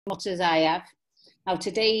much as I have. Now,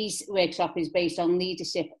 today's workshop is based on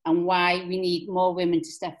leadership and why we need more women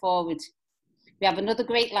to step forward. We have another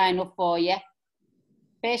great lineup for you.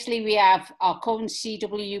 Firstly, we have our current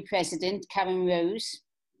CWU President, Karen Rose,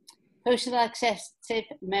 Personal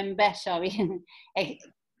Executive Member,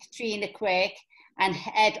 Katrina Quirke, and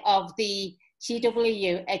Head of the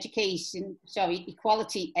CWU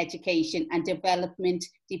Equality Education and Development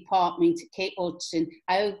Department, Kate Hudson.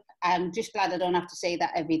 I'm just glad I don't have to say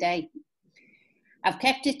that every day. I've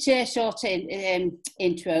kept it to a short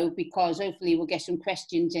intro because hopefully we'll get some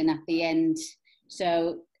questions in at the end.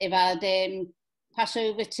 So if I'd pass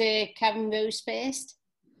over to Karen Rose first.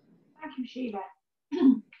 Thank you, Sheila.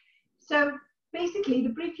 So basically the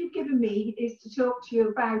brief you've given me is to talk to you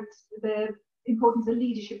about the importance of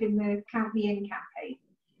leadership in the Count Me In campaign.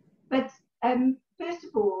 But first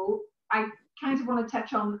of all, I kind of want to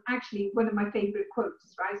touch on actually one of my favourite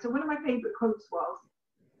quotes, right? So one of my favourite quotes was,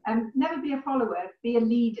 never be a follower, be a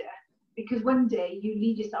leader, because one day you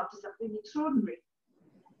lead yourself to something extraordinary.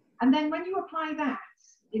 And then when you apply that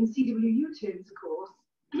in CWU terms, of course,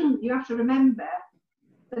 you have to remember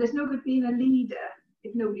that it's no good being a leader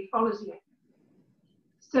if nobody follows you.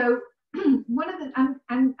 So one of the,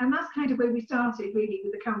 and that's kind of where we started really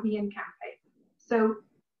with the Count Me In campaign. So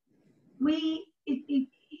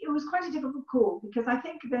it was quite a difficult call because I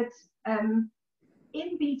think that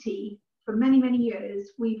in BT for many, many years,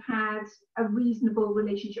 we've had a reasonable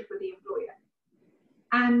relationship with the employer.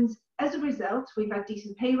 And as a result, we've had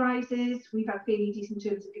decent pay rises, we've had fairly decent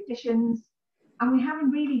terms and conditions, and we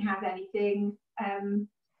haven't really had anything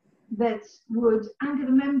that would anger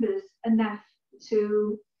the members enough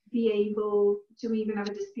to be able to even have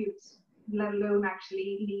a dispute, let alone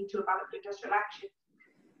actually lead to a ballot for industrial action.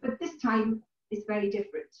 But this time it's very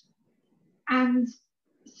different. And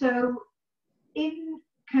so in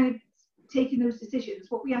kind of taking those decisions,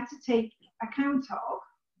 what we had to take account of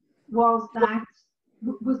was that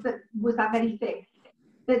very thing,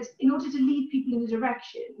 that in order to lead people in a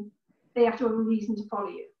direction, they have to have a reason to follow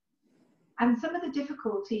you. And some of the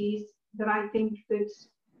difficulties that I think that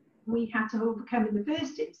we had to overcome in the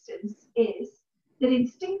first instance is that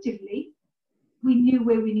instinctively we knew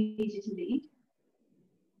where we needed to lead.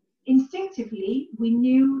 Instinctively we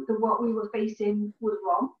knew that what we were facing was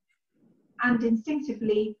wrong, and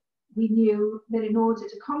instinctively we knew that in order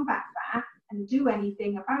to combat that and do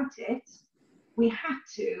anything about it, we had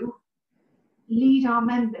to lead our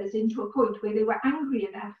members into a point where they were angry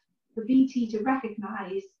enough for BT to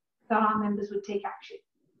recognise that our members would take action.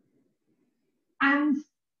 And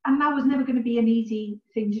that was never going to be an easy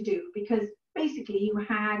thing to do, because basically you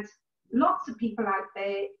had lots of people out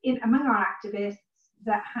there among our activists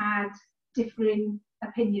that had differing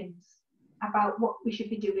opinions about what we should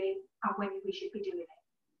be doing and when we should be doing it.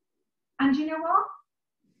 And you know what?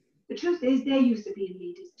 The truth is they're used to being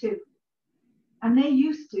leaders too. And they're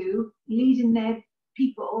used to leading their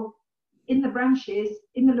people in the branches,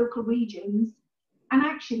 in the local regions, and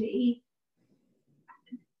actually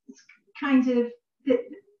kind of,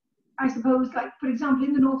 I suppose, like for example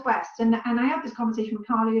in the Northwest, and I had this conversation with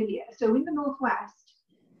Carl earlier, so in the Northwest,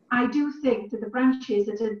 I do think that the branches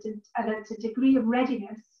are at a degree of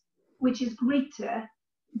readiness which is greater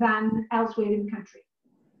than elsewhere in the country.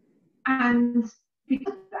 And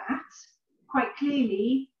because of that, quite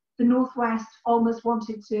clearly, the Northwest almost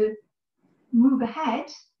wanted to move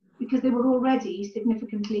ahead because they were already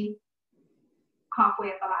significantly halfway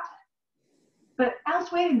up the ladder. But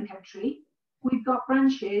elsewhere in the country, we've got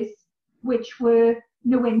branches which were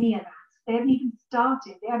nowhere near that. They hadn't even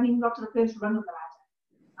started. They hadn't even got to the first rung of the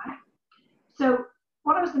ladder. Right? So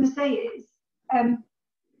what I was going to say is,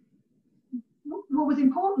 what was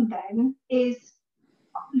important then is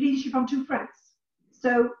leadership on two fronts.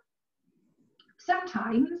 So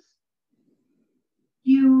sometimes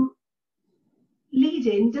you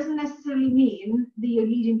leading doesn't necessarily mean that you're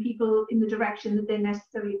leading people in the direction that they're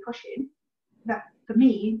necessarily pushing. That, for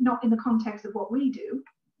me, not in the context of what we do.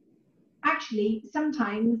 Actually,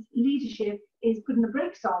 sometimes leadership is putting the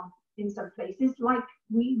brakes on in some places, like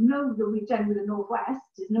we know that we've done with the Northwest,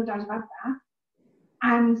 there's no doubt about that,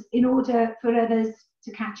 and in order for others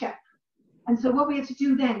to catch up. And so what we had to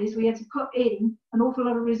do then is we had to put in an awful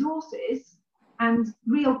lot of resources and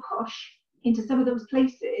real push into some of those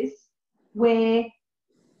places where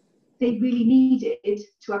they really needed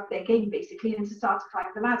to up their game, basically, and to start to climb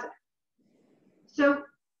the ladder. So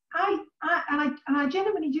I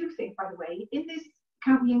genuinely do think, by the way, in this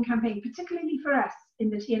Count Me In campaign, particularly for us in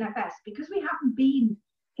the TNFS, because we haven't been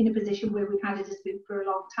in a position where we've had a dispute for a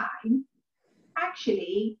long time,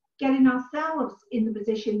 actually getting ourselves in the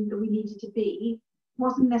position that we needed to be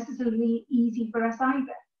wasn't necessarily easy for us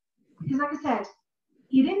either. Because like I said,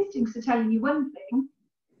 your instincts are telling you one thing,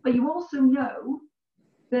 but you also know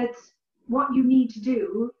that what you need to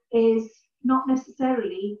do is not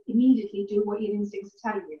necessarily immediately do what your instincts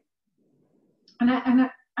are telling you.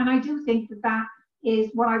 And I do think that that is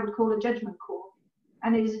what I would call a judgment call.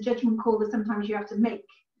 And it is a judgment call that sometimes you have to make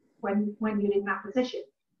when you're in that position.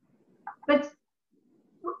 But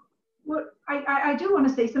I do want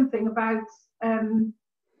to say something about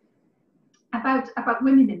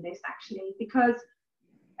women in this, actually, because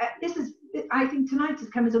I think tonight has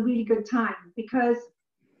come as a really good time, because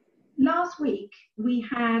last week we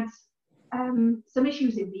had some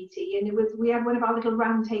issues in BT, and we had one of our little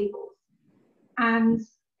round tables, and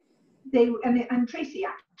Tracy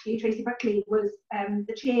Buckley was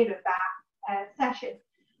the chair of that session.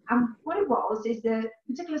 And what it was is the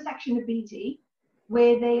particular section of BT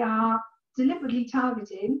where they are deliberately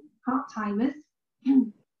targeting part-timers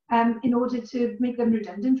in order to make them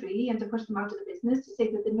redundant, really, and to push them out of the business, to say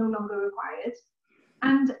that they're no longer required.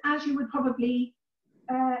 And as you would probably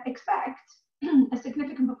expect, a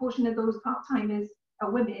significant proportion of those part-timers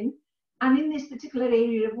are women. And in this particular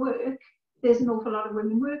area of work, there's an awful lot of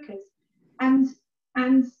women workers. And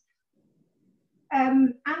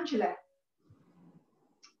Angela,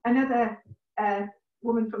 another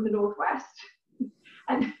woman from the Northwest,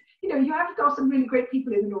 and you have got some really great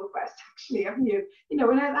people in the Northwest, actually, haven't you? And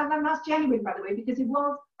that's genuine, by the way, because it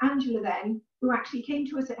was Angela then who actually came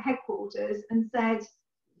to us at headquarters and said,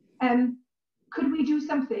 could we do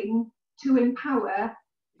something to empower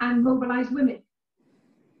and mobilise women?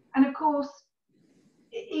 And of course,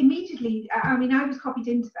 immediately, I was copied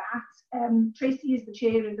into that. Tracy is the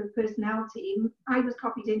chair of the personnel team. I was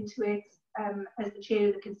copied into it as the chair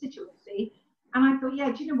of the constituency. And I thought,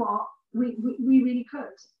 yeah, do you know what? We really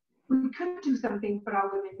could. We could do something for our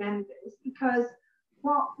women members, because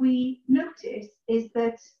what we notice is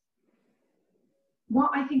that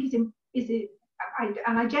what I think is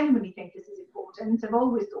and I genuinely think this is important, I've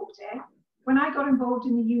always thought it, when I got involved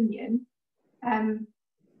in the union,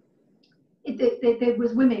 there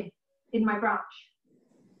was women in my branch,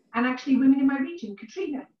 and actually women in my region.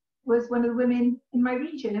 Katrina was one of the women in my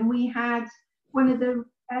region, and we had one of the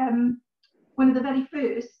very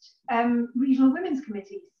first regional women's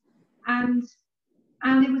committees, and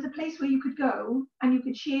it was a place where you could go and you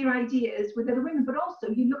could share ideas with other women, but also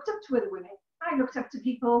you looked up to other women. I looked up to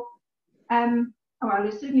people, I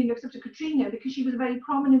certainly looked up to Katrina, because she was a very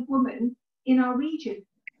prominent woman in our region,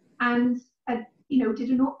 and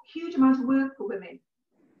did a huge amount of work for women.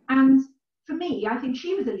 And for me, I think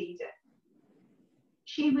she was a leader.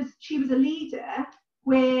 She was a leader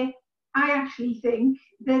where I actually think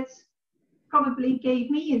that probably gave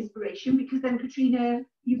me inspiration, because then Katrina,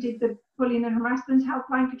 you did the bullying and harassment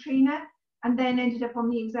helpline, Katrina, and then ended up on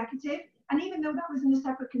the executive. And even though that was in a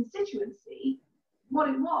separate constituency, what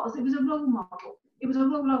it was a role model. It was a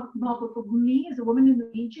role model for me as a woman in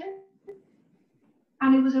the region,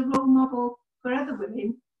 and it was a role model for other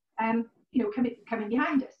women, coming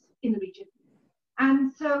behind us in the region.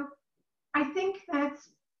 And so I think that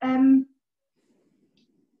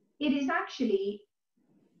it is actually,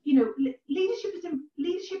 leadership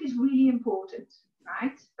is really important,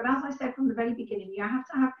 right? But as I said from the very beginning, you have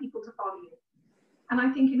to have people to follow you. And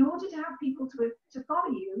I think in order to have people to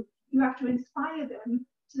follow you, you have to inspire them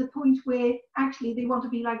to the point where actually they want to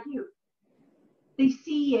be like you. They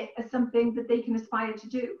see it as something that they can aspire to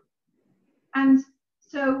do. And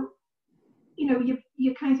so,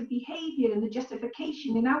 your kind of behaviour and the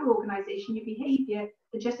justification in our organisation, your behaviour,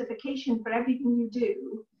 the justification for everything you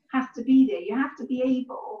do has to be there. You have to be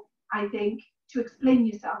able, I think, to explain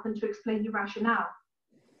yourself and to explain your rationale,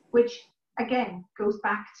 which again goes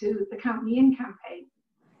back to the Count Me In campaign.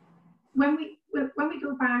 When we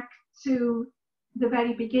go back to the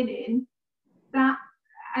very beginning, that,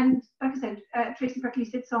 and like I said, Tracy Buckley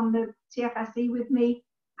sits on the TFSE with me,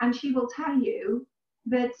 and she will tell you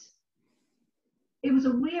that it was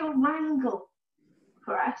a real wrangle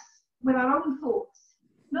for us with our own thoughts,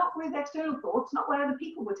 not with external thoughts, not what other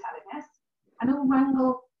people were telling us, an old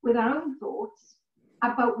wrangle with our own thoughts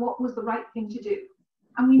about what was the right thing to do.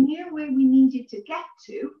 And we knew where we needed to get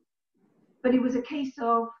to, but it was a case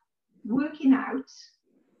of working out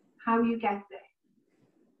how you get there.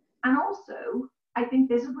 And also, I think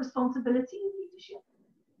there's a responsibility in leadership.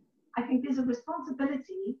 I think there's a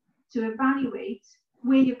responsibility to evaluate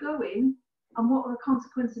where you're going and what are the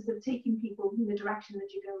consequences of taking people in the direction that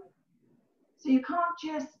you're going. So you can't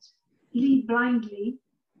just lead blindly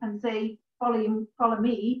and say, follow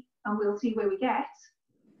me, and we'll see where we get.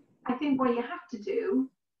 I think what you have to do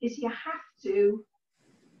is you have to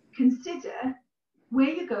consider where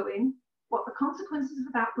you're going, what the consequences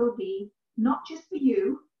of that will be, not just for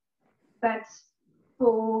you, but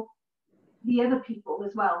for the other people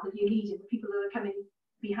as well that you're leading, the people that are coming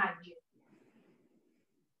behind you.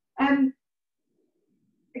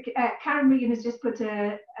 Karen Regan has just put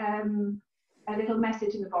a little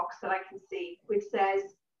message in the box that I can see, which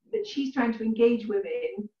says that she's trying to engage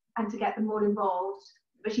women and to get them more involved,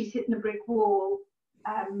 but she's hitting a brick wall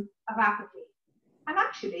of apathy. And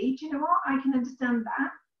actually, do you know what? I can understand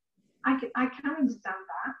that. I can understand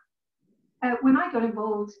that. When I got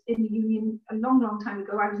involved in the union a long, long time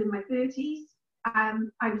ago, I was in my 30s. I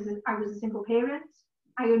was a single parent.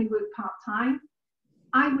 I only worked part-time.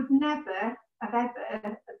 I would never have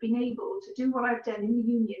ever been able to do what I've done in the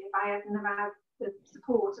union if I hadn't have had the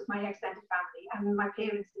support of my extended family and my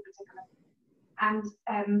parents in particular.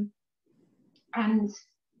 And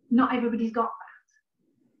not everybody's got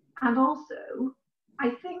that. And also, I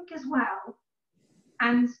think as well,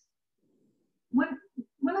 and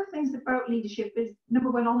one of the things about leadership is,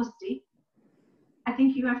 number one, honesty. I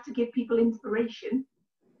think you have to give people inspiration.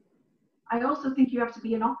 I also think you have to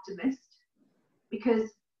be an optimist, because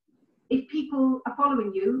if people are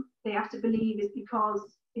following you, they have to believe it's because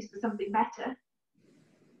it's for something better.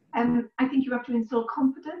 I think you have to instill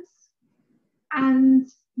confidence, and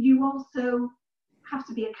you also have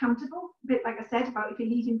to be accountable. A bit like I said about if you're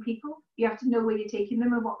leading people, you have to know where you're taking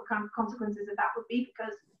them and what the consequences of that would be,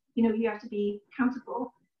 because you have to be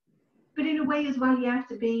accountable. But in a way as well, you have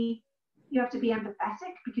to be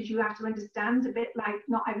empathetic, because you have to understand, a bit like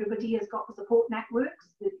not everybody has got the support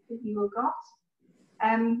networks that you have got.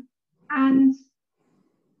 And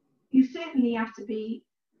you certainly have to be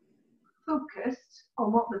focused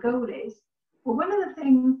on what the goal is. But one of the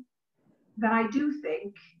things that I do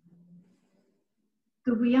think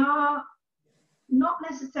that we are not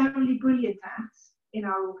necessarily brilliant at in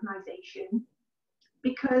our organisation,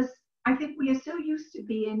 because I think we are so used to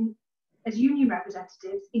being, as union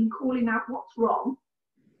representatives, in calling out what's wrong.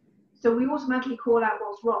 So we automatically call out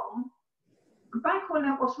what's wrong. But by calling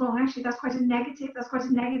out what's wrong, actually, that's quite a negative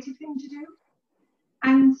thing to do.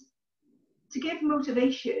 And to give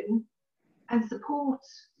motivation and support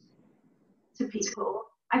to people,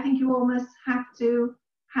 I think you almost have to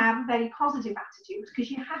have a very positive attitude, because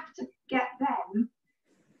you have to get them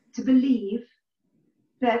to believe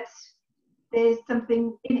that there's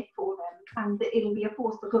something in it for them and that it'll be a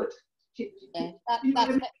force for good. Yeah,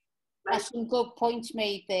 that's some good points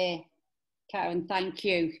made there, Karen. Thank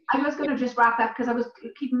you. I was going to just wrap up because I was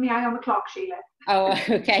keeping my eye on the clock, Sheila. Oh,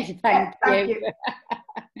 okay. Thank you.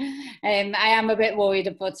 I am a bit worried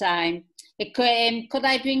about time. Could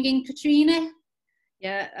I bring in Katrina?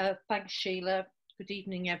 Yeah, thanks, Sheila. Good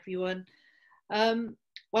evening, everyone.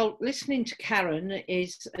 Well, listening to Karen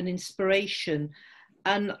is an inspiration.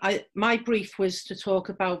 And my brief was to talk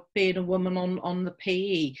about being a woman on the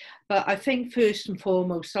PE. But I think first and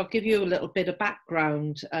foremost, I'll give you a little bit of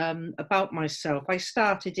background about myself. I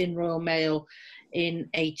started in Royal Mail in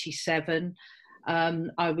 '87.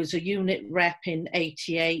 I was a unit rep in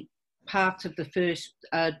 '88, part of the first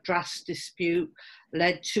DRAS dispute,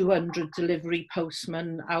 led 200 delivery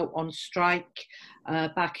postmen out on strike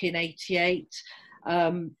back in '88.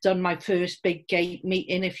 Done my first big gate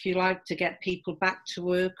meeting, if you like, to get people back to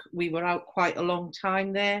work. We were out quite a long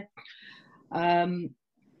time there.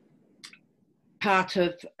 Part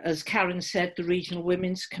of, as Karen said, the Regional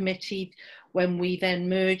Women's Committee, when we then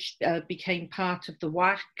merged, became part of the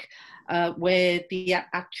WAC, where the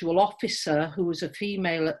actual officer, who was a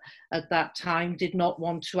female at that time, did not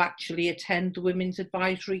want to actually attend the Women's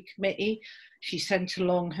Advisory Committee. She sent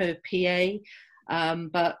along her PA,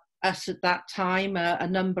 but us at that time, a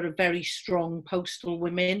number of very strong postal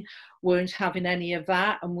women weren't having any of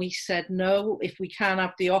that, and we said no, if we can't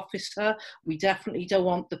have the officer, we definitely don't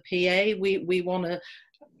want the PA. We want to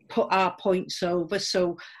put our points over.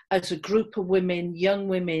 So as a group of women, young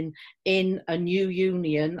women in a new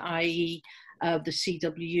union, i.e. the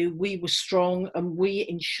CWU, we were strong, and we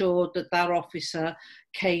ensured that that officer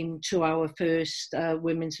came to our first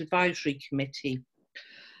Women's Advisory Committee.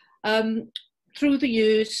 Through the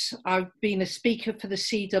years, I've been a speaker for the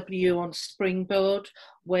CWU on Springboard,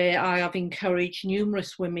 where I have encouraged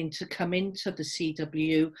numerous women to come into the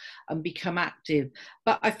CWU and become active.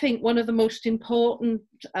 But I think one of the most important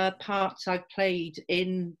parts I've played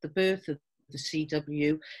in the birth of the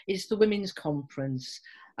CWU is the Women's Conference.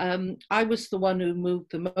 I was the one who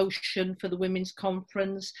moved the motion for the Women's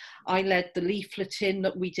Conference. I led the leafleting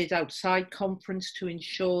that we did outside conference to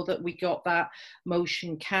ensure that we got that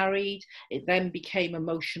motion carried. It then became a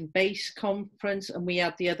motion-based conference, and we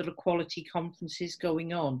had the other equality conferences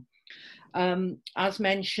going on. As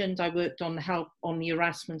mentioned, I worked on the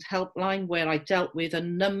harassment helpline, where I dealt with a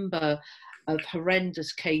number of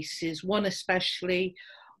horrendous cases, one especially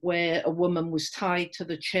where a woman was tied to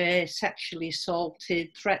the chair, sexually assaulted,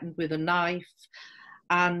 threatened with a knife,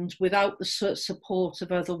 and without the support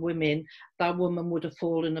of other women, that woman would have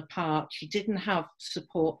fallen apart. She didn't have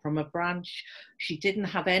support from a branch. She didn't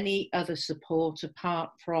have any other support apart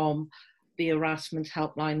from the harassment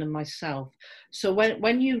helpline and myself. So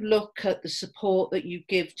when you look at the support that you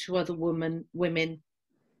give to other women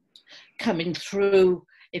coming through,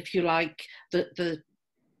 if you like,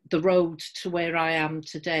 the road to where I am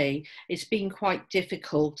today, it's been quite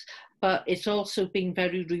difficult, but it's also been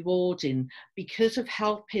very rewarding because of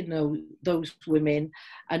helping those women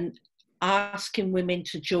and asking women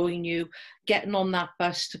to join you, getting on that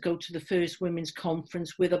bus to go to the first women's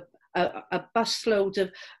conference with a busload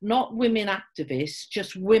of not women activists,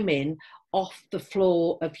 just women off the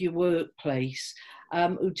floor of your workplace,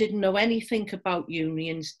 who didn't know anything about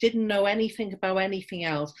unions, didn't know anything about anything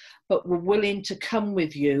else, but were willing to come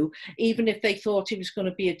with you, even if they thought it was going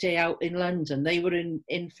to be a day out in London. They were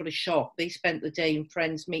in for a shock. They spent the day in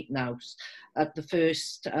Friends Meeting House at the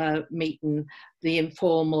first meeting, the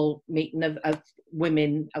informal meeting of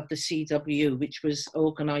women of the CWU, which was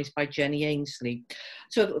organised by Jenny Ainsley.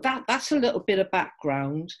 So that's a little bit of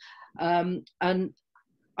background. And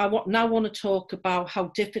I now want to talk about how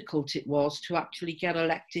difficult it was to actually get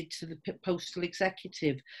elected to the postal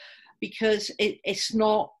executive, because it's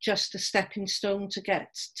not just a stepping stone to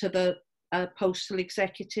get to the postal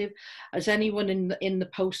executive. As anyone in the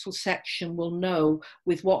postal section will know,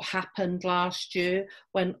 with what happened last year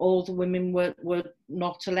when all the women were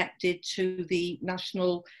not elected to the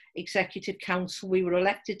National Executive Council, we were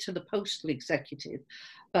elected to the postal executive,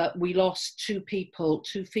 but we lost two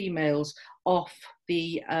females off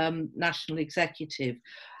the National Executive.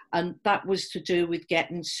 And that was to do with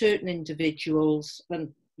getting certain individuals, and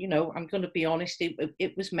you know, I'm going to be honest,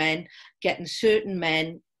 it was men, getting certain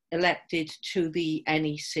men elected to the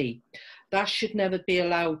NEC. That should never be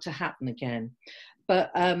allowed to happen again.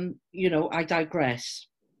 But, you know, I digress.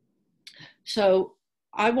 So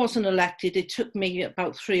I wasn't elected. It took me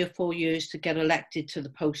about 3 or 4 years to get elected to the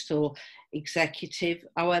postal executive.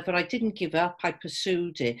 However, I didn't give up. I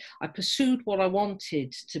pursued it. I pursued what I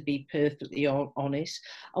wanted, to be perfectly honest.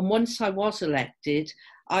 And once I was elected,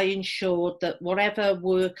 I ensured that whatever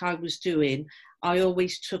work I was doing, I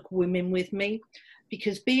always took women with me.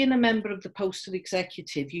 Because being a member of the postal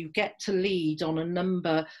executive, you get to lead on a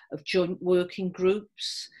number of joint working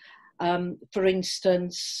groups. For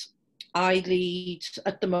instance, I lead,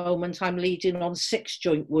 at the moment, I'm leading on 6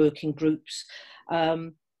 joint working groups.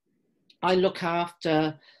 I look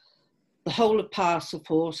after the whole of Parcel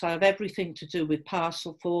Force. I have everything to do with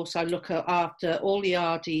Parcel Force. I look after all the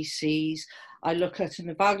RDCs. I look at an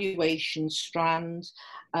evaluation strand.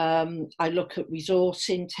 I look at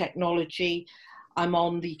resourcing technology. I'm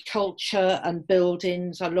on the culture and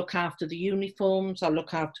buildings. I look after the uniforms. I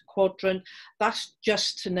look after Quadrant. That's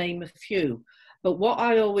just to name a few. But what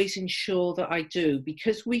I always ensure that I do,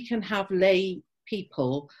 because we can have lay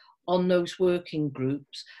people on those working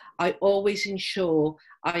groups, I always ensure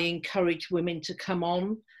I encourage women to come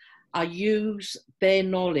on. I use their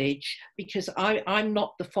knowledge, because I'm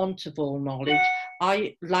not the font of all knowledge.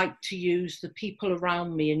 I like to use the people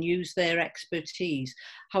around me and use their expertise.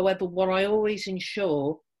 However, what I always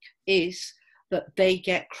ensure is that they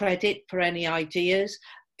get credit for any ideas.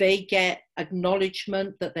 They get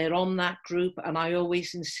acknowledgement that they're on that group, and I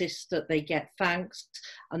always insist that they get thanks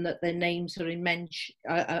and that their names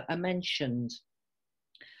are mentioned.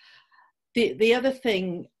 The other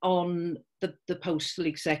thing on the postal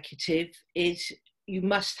executive is you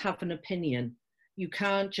must have an opinion. You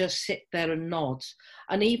can't just sit there and nod.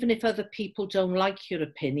 And even if other people don't like your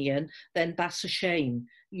opinion, then that's a shame.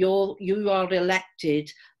 You are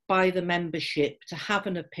elected by the membership to have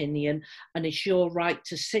an opinion, and it's your right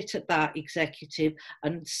to sit at that executive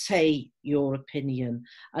and say your opinion.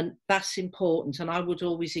 And that's important. And I would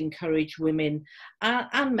always encourage women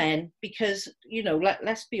and men, because, you know,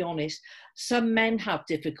 let's be honest, some men have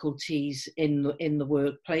difficulties in the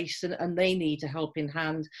workplace, and they need a helping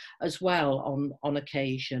hand as well on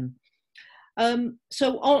occasion.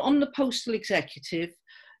 So on the postal executive,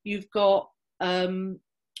 you've got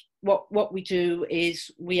what we do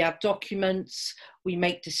is we have documents, we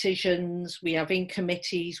make decisions, we have in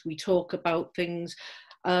committees, we talk about things.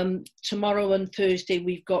 Tomorrow and Thursday,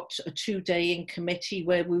 we've got a 2-day in committee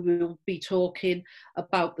where we will be talking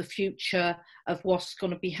about the future of what's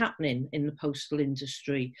going to be happening in the postal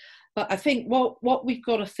industry. But I think what we've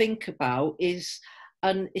got to think about is,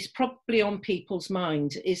 and it's probably on people's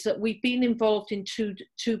minds, is that we've been involved in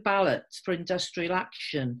two ballots for industrial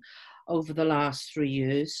action over the last 3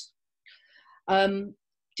 years.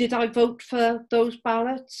 Did I vote for those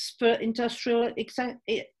ballots for industrial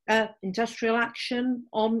action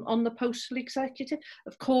on the postal executive?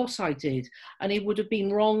 Of course I did, and it would have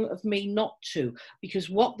been wrong of me not to, because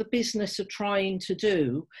what the business are trying to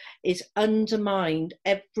do is undermine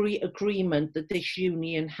every agreement that this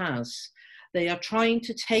union has. They are trying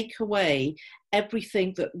to take away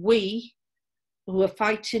everything that we, who are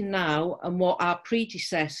fighting now, and what our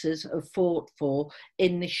predecessors have fought for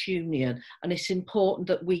in this union. And it's important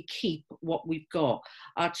that we keep what we've got.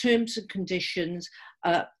 Our terms and conditions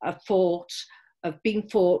have been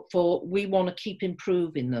fought for. We want to keep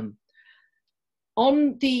improving them.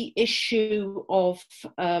 On the issue of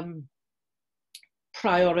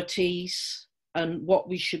priorities and what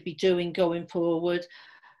we should be doing going forward,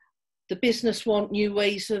 the business want new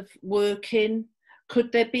ways of working.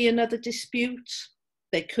 Could there be another dispute?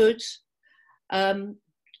 There could.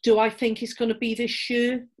 Do I think it's going to be this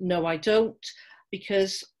year? No, I don't,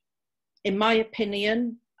 because in my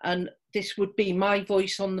opinion, and this would be my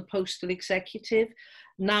voice on the postal executive,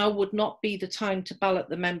 now would not be the time to ballot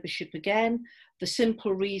the membership again. The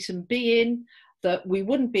simple reason being that we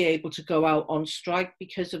wouldn't be able to go out on strike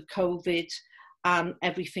because of COVID and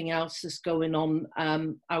everything else that's going on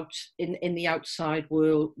out in the outside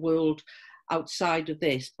world outside of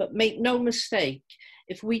this. But make no mistake,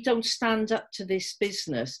 if we don't stand up to this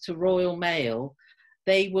business, to Royal Mail,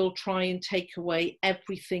 they will try and take away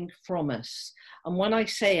everything from us. And when I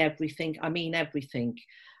say everything, I mean everything.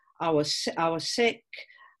 Our sick,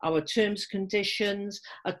 our terms, conditions.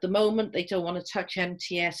 At the moment, they don't want to touch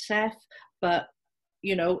MTSF, but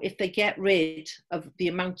you know, if they get rid of the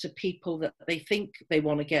amount of people that they think they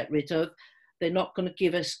want to get rid of, they're not going to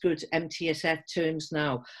give us good MTSF terms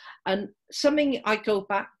now. And something I go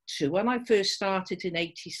back to, when I first started in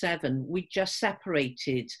 '87, we just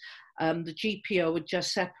separated. The GPO had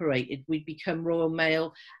just separated. We'd become Royal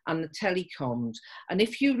Mail and the telecoms. And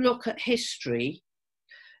if you look at history,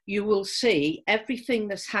 you will see everything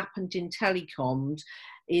that's happened in telecoms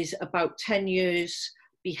is about 10 years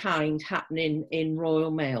behind happening in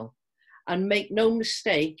Royal Mail. And make no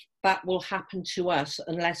mistake, that will happen to us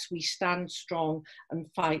unless we stand strong and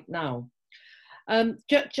fight now.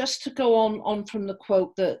 Just to go on from the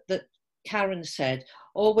quote that Karen said,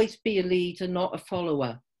 always be a leader, not a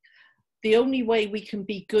follower. The only way we can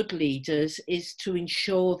be good leaders is to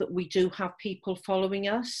ensure that we do have people following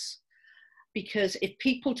us. Because if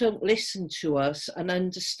people don't listen to us and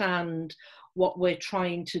understand what we're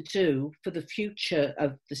trying to do for the future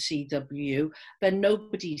of the CWU, then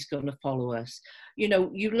nobody's going to follow us. You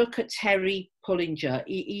know, you look at Terry Pullinger,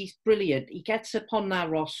 he's brilliant. He gets up on our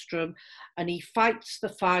rostrum and he fights the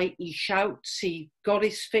fight, he shouts, he got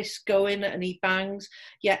his fist going and he bangs,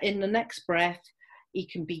 yet in the next breath, he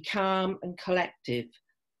can be calm and collective.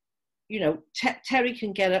 You know, Terry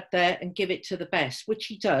can get up there and give it to the best, which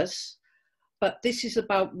he does. But this is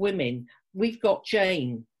about women. We've got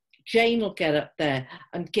Jane. Jane will get up there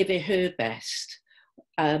and give it her best,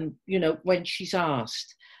 you know, when she's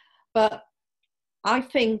asked. But I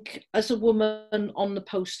think as a woman on the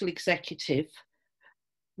postal executive,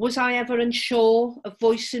 was I ever unsure of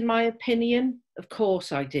voicing my opinion? Of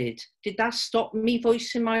course I did. Did that stop me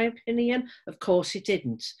voicing my opinion? Of course it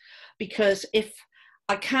didn't. Because if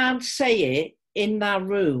I can't say it in that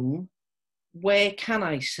room, where can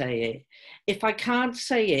I say it? If I can't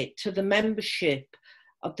say it to the membership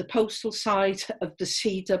of the postal side of the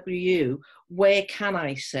CWU, where can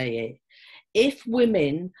I say it? If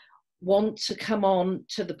women want to come on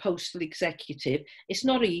to the postal executive, it's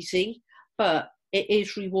not easy, but it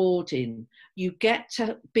is rewarding. You get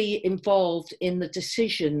to be involved in the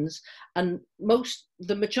decisions, and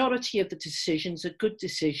the majority of the decisions are good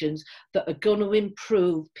decisions that are going to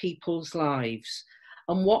improve people's lives.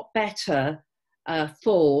 And what better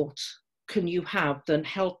thought can you have than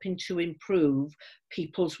helping to improve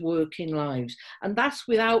people's working lives? And that's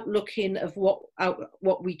without looking at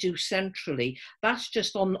what we do centrally. That's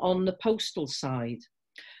just on the postal side.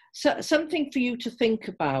 So something for you to think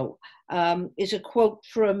about is a quote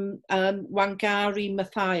from Wangari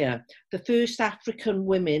Maathai, the first African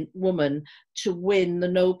woman to win the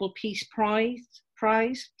Nobel Peace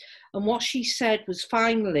Prize. And what she said was,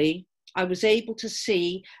 finally, I was able to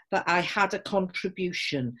see that I had a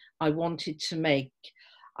contribution I wanted to make.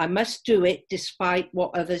 I must do it despite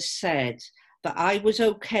what others said, that I was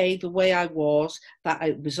okay the way I was, that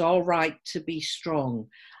it was all right to be strong.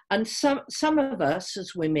 And some of us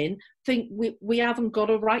as women think we haven't got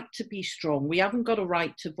a right to be strong. We haven't got a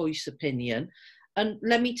right to voice opinion. And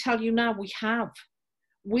let me tell you now,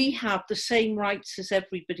 we have the same rights as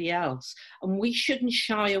everybody else, and we shouldn't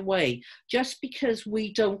shy away. Just because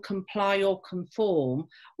we don't comply or conform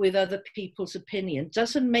with other people's opinion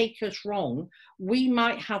doesn't make us wrong. We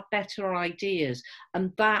might have better ideas,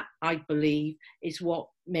 and that, I believe, is what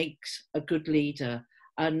makes a good leader.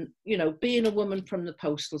 And, you know, being a woman from the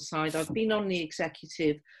postal side, I've been on the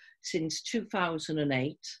executive since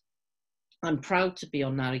 2008. I'm proud to be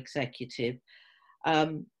on that executive.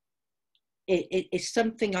 It's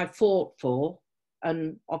something I fought for,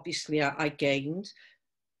 and obviously I gained.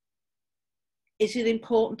 Is it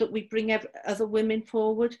important that we bring other women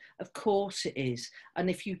forward? Of course it is. And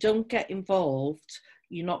if you don't get involved,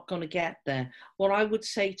 you're not going to get there. What I would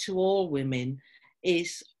say to all women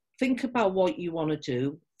is, think about what you want to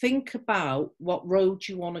do. Think about what road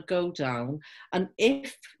you want to go down. And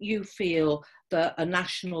if you feel that a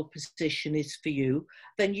national position is for you,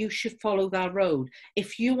 then you should follow that road.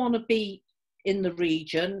 If you want to be in the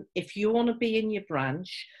region, if you want to be in your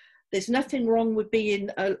branch, there's nothing wrong with being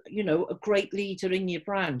a great leader in your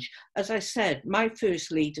branch. As I said, my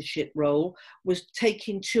first leadership role was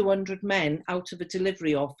taking 200 men out of a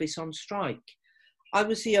delivery office on strike. I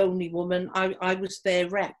was the only woman. I was their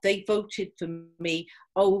rep. They voted for me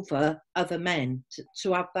over other men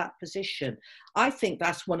to have that position. I think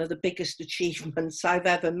that's one of the biggest achievements I've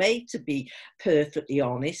ever made, to be perfectly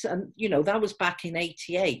honest. And, you know, that was back in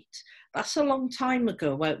 '88. That's a long time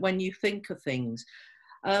ago when you think of things.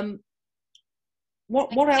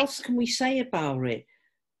 What else can we say about it?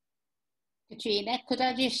 Katrina, could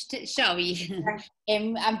I just, sorry,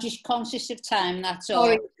 I'm just conscious of time, that's all.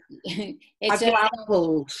 Sorry. I've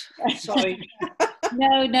rambled. Sorry.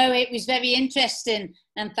 No, it was very interesting,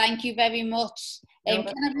 and thank you very much. Can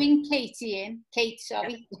I bring Katie in? Kate,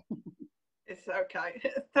 sorry. It's okay.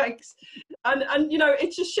 Thanks. And you know,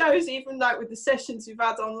 it just shows, even like with the sessions we've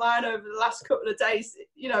had online over the last couple of days,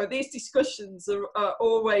 you know, these discussions are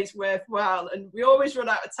always worthwhile, and we always run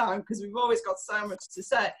out of time because we've always got so much to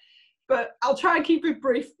say. But I'll try and keep it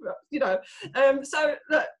brief, you know. So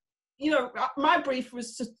look, you know, my brief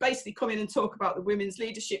was to basically come in and talk about the Women's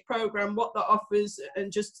Leadership Programme, what that offers,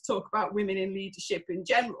 and just to talk about women in leadership in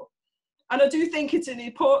general. And I do think it's an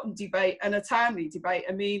important debate and a timely debate.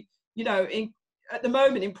 I mean, you know, at the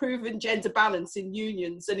moment, improving gender balance in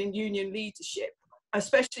unions and in union leadership,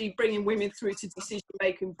 especially bringing women through to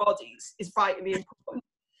decision-making bodies, is vitally important.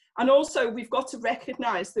 And also, we've got to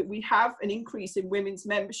recognise that we have an increase in women's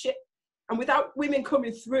membership. And without women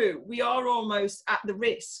coming through, we are almost at the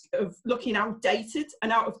risk of looking outdated and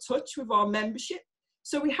out of touch with our membership.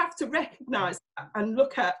 So we have to recognise that and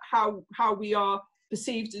look at how we are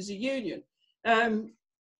perceived as a union.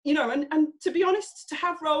 You know, and to be honest, to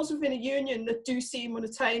have roles within a union that do seem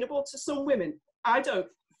unattainable to some women, I don't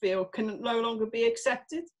feel can no longer be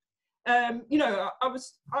accepted. You know, I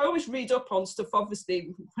always read up on stuff,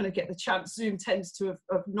 obviously, when I get the chance. Zoom tends to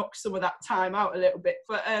have knocked some of that time out a little bit.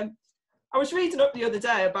 But I was reading up the other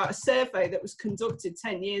day about a survey that was conducted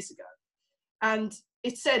 10 years ago. And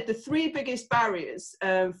it said the 3 biggest barriers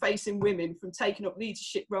facing women from taking up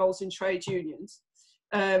leadership roles in trade unions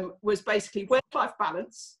was basically work-life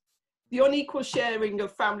balance, the unequal sharing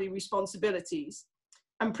of family responsibilities,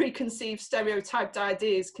 and preconceived stereotyped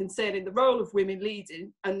ideas concerning the role of women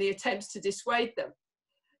leading and the attempts to dissuade them.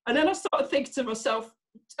 And then I started thinking to myself,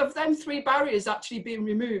 have them 3 barriers actually been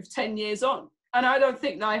removed 10 years on? And I don't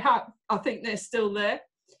think they have. I think they're still there.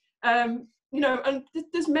 You know, and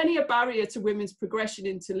there's many a barrier to women's progression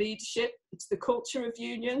into leadership. It's the culture of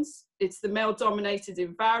unions. It's the male-dominated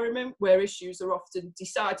environment where issues are often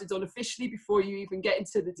decided unofficially before you even get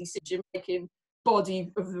into the decision-making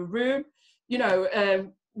body of the room. You know,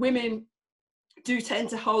 women do tend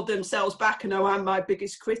to hold themselves back. I know I'm my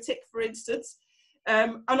biggest critic, for instance,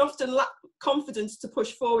 and often lack confidence to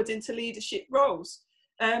push forward into leadership roles.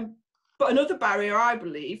 But another barrier, I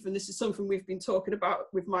believe, and this is something we've been talking about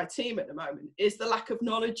with my team at the moment, is the lack of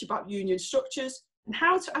knowledge about union structures and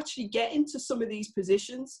how to actually get into some of these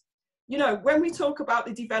positions. You know, when we talk about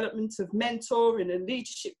the development of mentoring and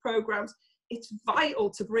leadership programs, it's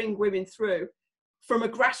vital to bring women through from a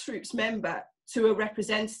grassroots member to a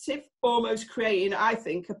representative, almost creating, I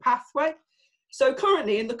think, a pathway. So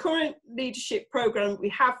currently, in the current leadership program we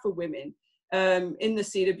have for women, in the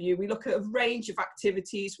CWU, we look at a range of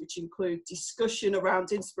activities which include discussion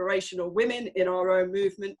around inspirational women in our own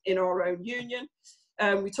movement, in our own union.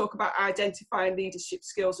 We talk about identifying leadership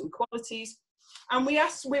skills and qualities. And we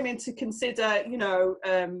ask women to consider, you know,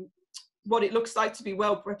 what it looks like to be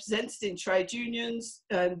well represented in trade unions.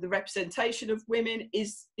 The representation of women,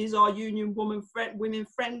 is our union women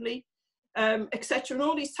friendly? etc., and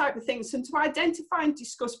all these type of things, and to identify and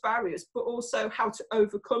discuss barriers, but also how to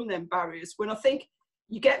overcome them barriers. When I think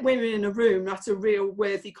you get women in a room, that's a real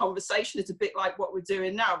worthy conversation. It's a bit like what we're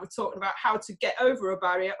doing now. We're talking about how to get over a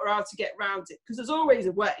barrier or how to get around it, because there's always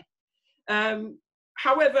a way.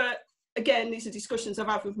 However, again, these are discussions I've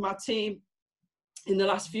had with my team in the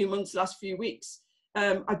last few months, last few weeks.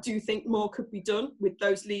 I do think more could be done with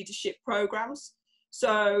those leadership programs.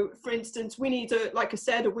 So, for instance, we need, like I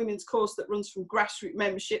said, a women's course that runs from grassroots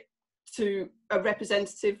membership to a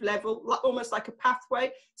representative level, almost like a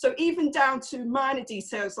pathway. So even down to minor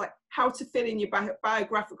details like how to fill in your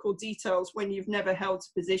biographical details when you've never held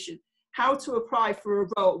a position, how to apply for a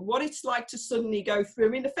role, what it's like to suddenly go through. I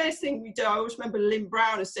mean, the first thing we do, I always remember Lynn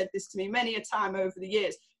Brown has said this to me many a time over the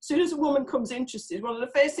years. As soon as a woman comes interested, one of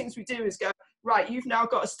the first things we do is go, right, you've now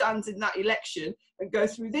got to stand in that election and go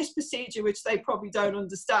through this procedure, which they probably don't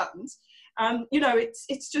understand. And, you know,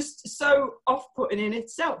 it's just so off-putting in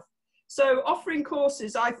itself. So offering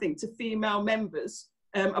courses, I think, to female members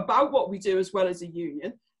about what we do as well as a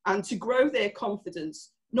union, and to grow their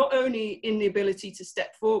confidence, not only in the ability to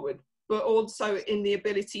step forward, but also in the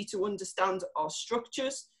ability to understand our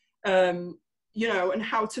structures, you know, and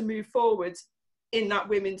how to move forward in that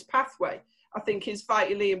women's pathway, I think is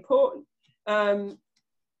vitally important.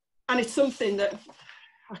 And it's something that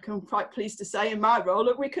I'm quite pleased to say in my role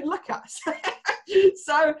that we can look at.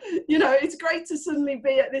 So, you know, it's great to suddenly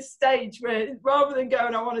be at this stage where rather than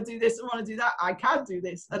going, I want to do this, I want to do that, I can do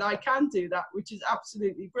this and I can do that, which is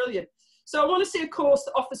absolutely brilliant. So I want to see a course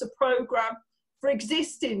that offers a programme for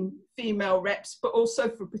existing female reps, but also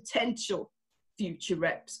for potential future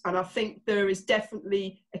reps. And I think there is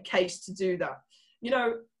definitely a case to do that. You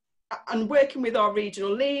know, and working with our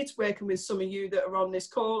regional leads, working with some of you that are on this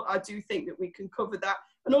call, I do think that we can cover that.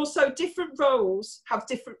 And also different roles have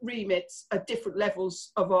different remits at different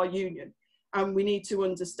levels of our union. And we need to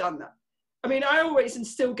understand that. I mean, I always and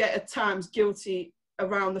still get at times guilty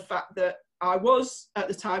around the fact that I was at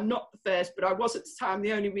the time, not the first, but I was at the time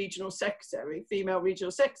the only regional secretary, female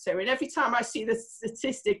regional secretary. And every time I see the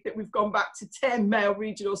statistic that we've gone back to 10 male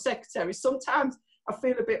regional secretaries, sometimes I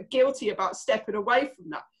feel a bit guilty about stepping away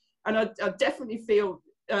from that. And I definitely feel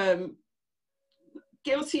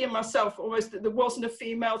guilty in myself almost that there wasn't a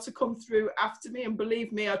female to come through after me. And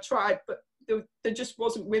believe me, I tried, but there just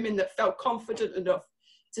wasn't women that felt confident enough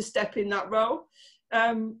to step in that role.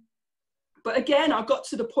 But again, I got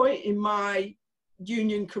to the point in my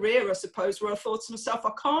union career, I suppose, where I thought to myself,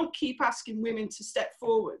 I can't keep asking women to step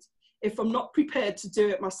forward if I'm not prepared to do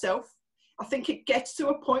it myself. I think it gets to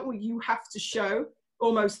a point where you have to show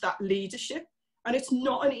almost that leadership. And it's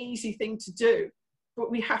not an easy thing to do, but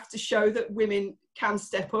we have to show that women can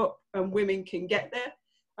step up and women can get there.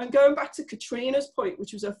 And going back to Katrina's point,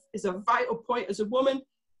 which is a vital point, as a woman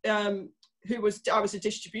I was a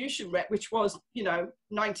distribution rep, which was, you know,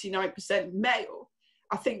 99% male.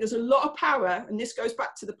 I think there's a lot of power, and this goes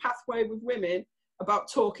back to the pathway with women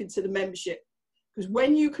about talking to the membership. Because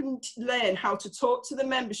when you can learn how to talk to the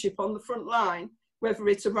membership on the front line, whether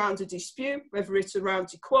it's around a dispute, whether it's around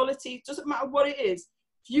equality, it doesn't matter what it is.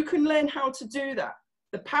 If you can learn how to do that,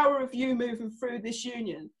 the power of you moving through this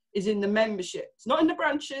union is in the membership. It's not in the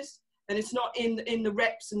branches, and it's not in the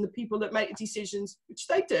reps and the people that make decisions, which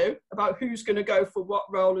they do, about who's going to go for what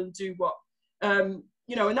role and do what.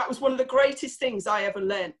 You know, and that was one of the greatest things I ever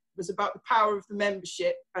learned, was about the power of the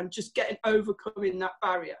membership and just overcoming that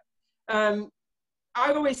barrier.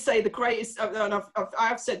 I always say the greatest, and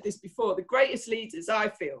I've said this before, the greatest leaders, I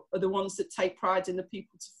feel, are the ones that take pride in the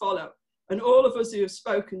people to follow. And all of us who have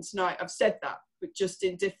spoken tonight have said that, but just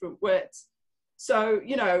in different words. So,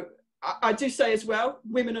 you know, I do say as well,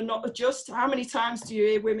 women are not just. How many times do you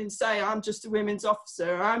hear women say, I'm just a women's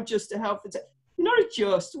officer, or I'm just a health and You're not a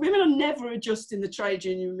just. Women are never a just in the trade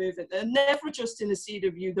union movement. They're never a just in the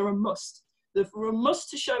CWU. They're a must. They're a must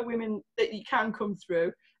to show women that you can come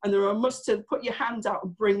through, and they're a must to put your hand out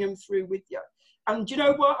and bring them through with you. And you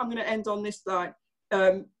know what? I'm going to end on this line.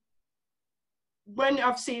 When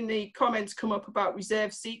I've seen the comments come up about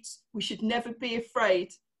reserve seats, we should never be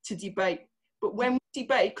afraid to debate. But when we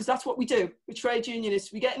debate, because that's what we do, we're trade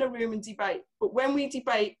unionists, we get in a room and debate. But when we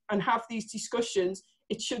debate and have these discussions,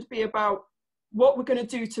 it should be about what we're going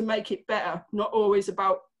to do to make it better, not always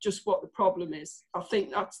about just what the problem is. I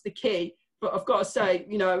think that's the key. But I've got to say,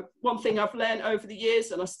 you know, one thing I've learned over the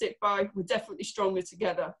years, and I stick by, we're definitely stronger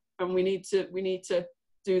together, and we need to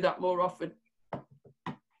do that more often.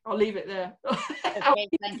 I'll leave it there. Okay,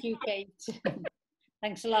 thank you, Kate.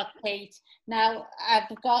 Thanks a lot, Kate. Now, I've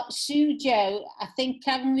got Sue Jo. I think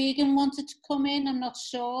Kevin Regan wanted to come in, I'm not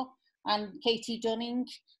sure, and Katie Dunning.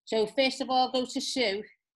 So first of all, go to Sue.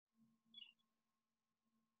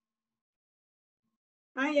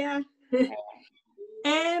 Hiya.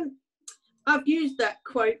 I've used that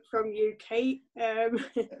quote from you, Kate.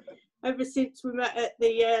 Ever since we met at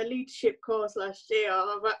the leadership course last year,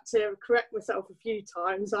 I've had to correct myself a few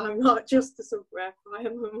times. I'm not just a sub-rep, I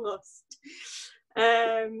am a must.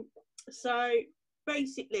 So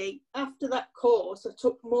basically, after that course, I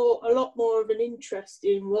took a lot more of an interest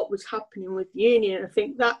in what was happening with the union. I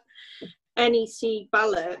think that NEC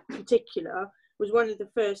ballot in particular was one of the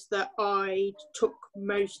first that I took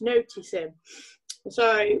most notice in.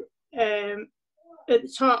 So at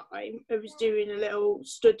the time, I was doing a little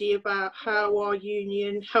study about how our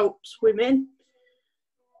union helps women.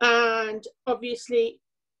 And obviously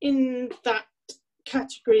in that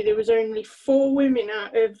category, there was only 4 women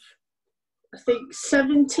out of, I think,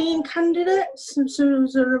 17 candidates. And so there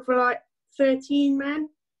was like 13 men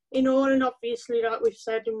in all. And obviously, like we've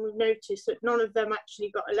said and we've noticed, that none of them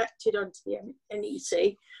actually got elected onto the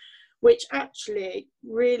NEC, which actually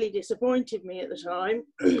really disappointed me at the time.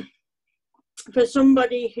 For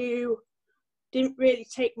somebody who didn't really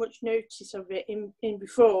take much notice of it in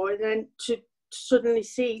before, and then to suddenly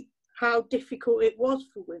see how difficult it was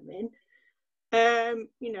for women,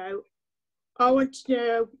 you know, I want to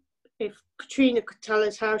know if Katrina could tell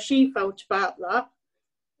us how she felt about that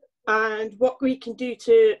and what we can do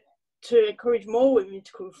to encourage more women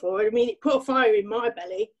to come forward. I mean, it put a fire in my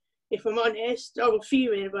belly, if I'm honest. I was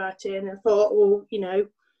fuming about it, and I thought, well, you know,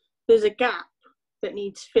 there's a gap that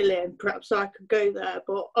needs filling. Perhaps I could go there.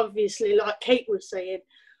 But obviously, like Kate was saying,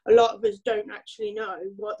 a lot of us don't actually know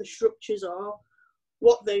what the structures are,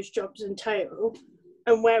 what those jobs entail,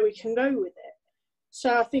 and where we can go with it.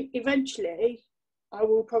 So I think eventually I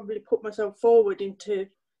will probably put myself forward into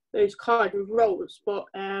those kind of roles. But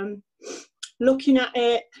looking at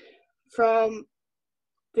it from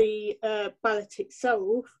the ballot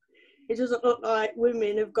itself, it doesn't look like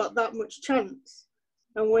women have got that much chance,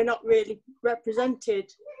 and we're not really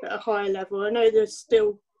represented at a higher level. I know there's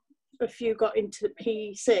still a few got into the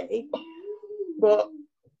PEC, but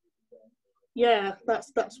yeah,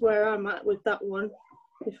 that's where I'm at with that one,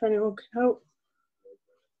 if anyone can help.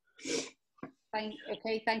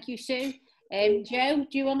 Okay, thank you, Sue. Jo,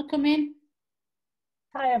 do you want to come in?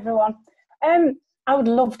 Hi everyone. I would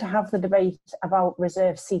love to have the debate about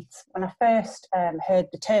reserve seats. When I first heard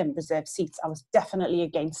the term reserve seats, I was definitely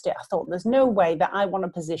against it. I thought there's no way that I want a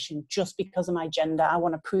position just because of my gender. I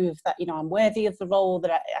want to prove that, you know, I'm worthy of the role,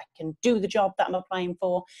 that I can do the job that I'm applying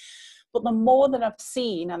for. But the more that I've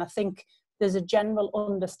seen, and I think there's a general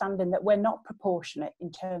understanding that we're not proportionate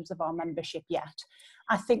in terms of our membership yet,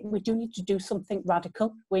 I think we do need to do something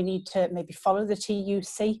radical. We need to maybe follow the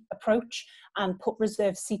TUC approach and put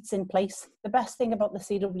reserve seats in place. The best thing about the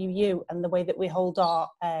CWU and the way that we hold our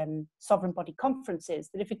sovereign body conferences,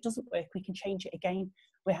 that if it doesn't work, we can change it again.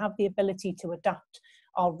 We have the ability to adapt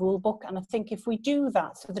our rule book. And I think if we do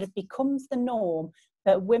that so that it becomes the norm,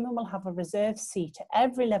 that women will have a reserve seat at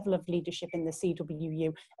every level of leadership in the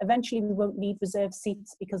CWU. Eventually we won't need reserve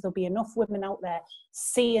seats because there'll be enough women out there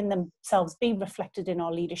seeing themselves be reflected in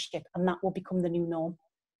our leadership, and that will become the new norm.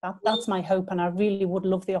 That's my hope, and I really would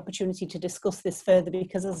love the opportunity to discuss this further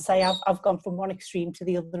because, as I say, I've gone from one extreme to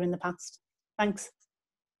the other in the past. Thanks.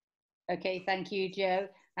 Okay, thank you, Jo.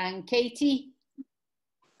 And Katie?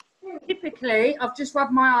 Typically, I've just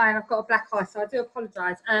rubbed my eye and I've got a black eye, so I do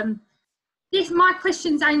apologise. My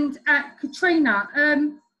question's aimed at Katrina.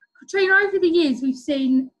 Katrina, over the years, we've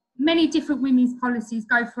seen many different women's policies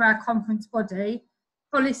go through our conference body.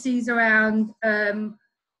 Policies around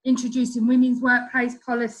introducing women's workplace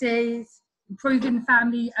policies, improving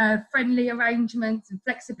family-friendly arrangements and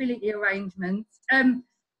flexibility arrangements.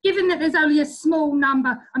 Given that there's only a small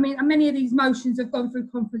number, I mean, many of these motions have gone through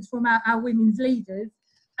conference from our women's leaders.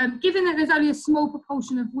 Given that there's only a small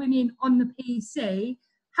proportion of women on the PEC,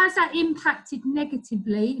 has that impacted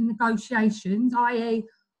negatively in negotiations, i.e.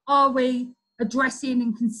 are we addressing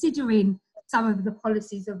and considering some of the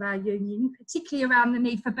policies of our union, particularly around the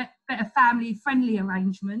need for better family-friendly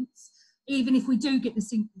arrangements, even if we do get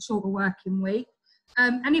the shorter working week?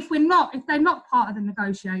 And if they're not part of the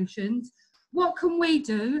negotiations, what can we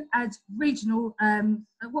do as regional,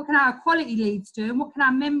 what can our equality leads do, and what can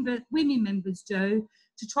our women members do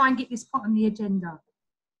to try and get this put on the agenda?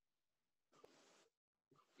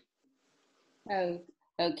 Oh,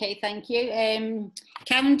 okay, thank you.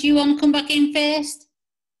 Karen, do you want to come back in first?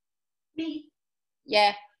 Me?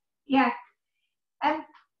 Yeah. Yeah. I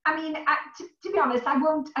mean, to be honest, I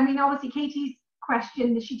won't. I mean, obviously, Katie's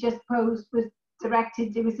question that she just posed was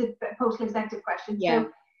directed. It was a postal executive question. Yeah.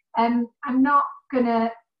 So, I'm not going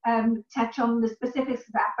to touch on the specifics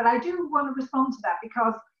of that, but I do want to respond to that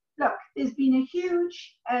because, look, there's been a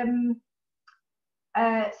huge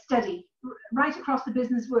study right across the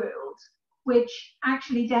business world, which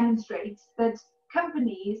actually demonstrates that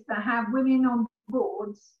companies that have women on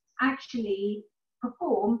boards actually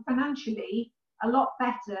perform financially a lot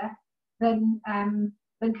better than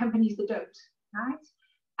companies that don't, right?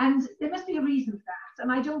 And there must be a reason for that,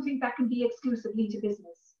 and I don't think that can be exclusively to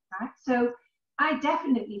business, right? So I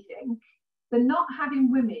definitely think that not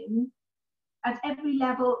having women at every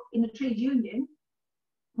level in a trade union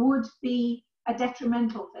would be a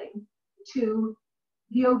detrimental thing to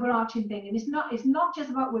the overarching thing. And it's not just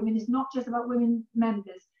about women, it's not just about women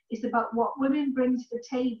members, it's about what women bring to the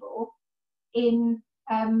table in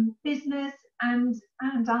business, and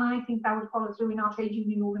I think that would follow through in our trade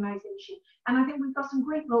union organisation. And I think we've got some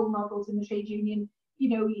great role models in the trade union. You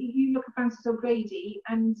know, you look at Frances O'Grady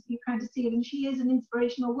and you kind of see it, and she is an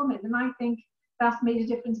inspirational woman, and I think that's made a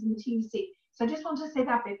difference in the TUC. So I just wanted to say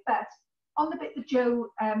that bit. But on the bit that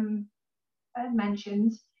Joe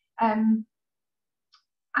mentioned, I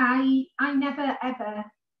never ever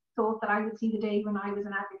thought that I would see the day when I was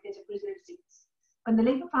an advocate of reserve seats. When the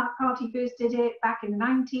Labour Party first did it back in the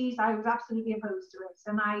 90s, I was absolutely opposed to it.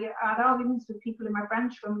 And I had arguments with people in my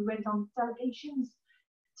branch when we went on delegations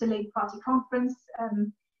to Labour Party conference,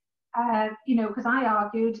 you know, because I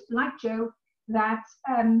argued, like Joe, that,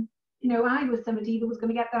 you know, I was somebody that was going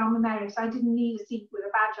to get there on the merit. I didn't need a seat with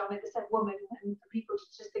a badge on it that said woman, and for people to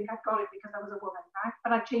just think I'd got it because I was a woman, right?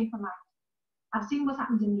 But I've changed my mind. I've seen what's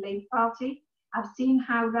happened in the Labour Party. I've seen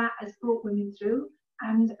how that has brought women through.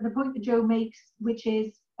 And the point that Joe makes, which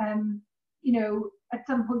is, you know, at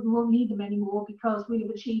some point we won't need them anymore because we'll have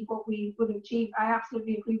achieved what we would have achieved. I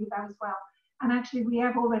absolutely agree with that as well. And actually, we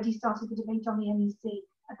have already started the debate on the NEC.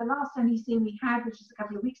 At the last NEC we had, which was a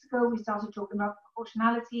couple of weeks ago, we started talking about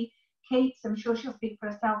proportionality. Kate, I'm sure she'll speak for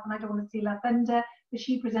herself, and I don't want to steal her thunder, but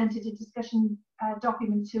she presented a discussion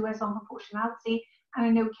document to us on proportionality. And I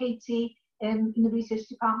know Katie in the research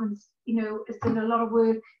department, you know, has done a lot of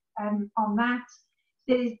work on that.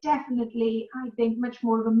 There is definitely, I think, much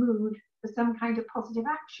more of a mood for some kind of positive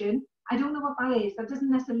action. I don't know what that is. That doesn't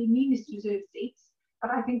necessarily mean it's reserved seats, but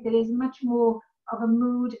I think there is much more of a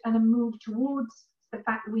mood and a move towards the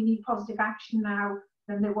fact that we need positive action now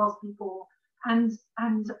than there was before. And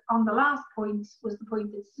on the last point was the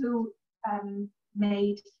point that Sue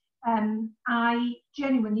made. I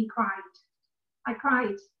genuinely cried. I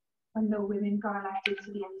cried when no women got elected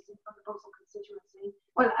to the NEC from the Bristol constituency.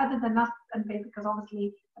 Well, other than that, and because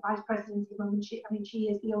obviously the vice presidency woman, she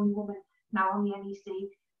is the only woman now on the NEC.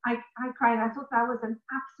 I cried. I thought that was an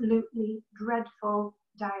absolutely dreadful,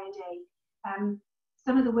 dire day.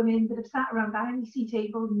 Some of the women that have sat around that NEC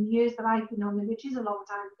table in the years that I've been on there, which is a long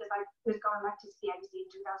time because I first got elected to the NEC in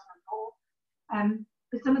 2004.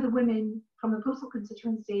 But some of the women from the postal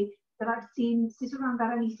constituency that I've seen sit around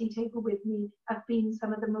that NEC table with me have been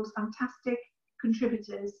some of the most fantastic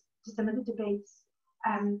contributors to some of the debates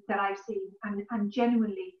that I've seen, and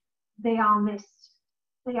genuinely they are missed.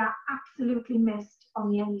 They are absolutely missed on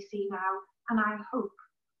the NEC now, and I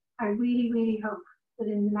really, really hope that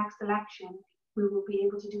in the next election we will be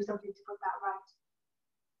able to do something to put that right.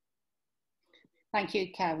 Thank you,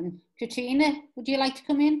 Karen. Katrina, would you like to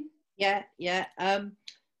come in? Yeah.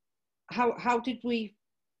 How did we,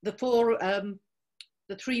 the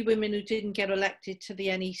three women who didn't get elected to the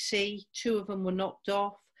NEC, two of them were knocked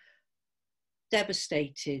off,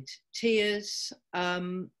 devastated, tears,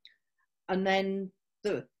 and then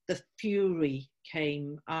the fury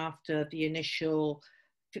came after the initial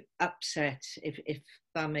upset, if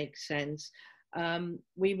that makes sense.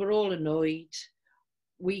 We were all annoyed.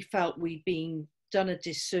 We felt we'd been done a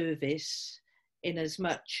disservice in as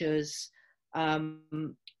much as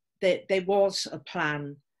there was a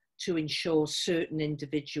plan to ensure certain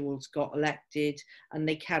individuals got elected, and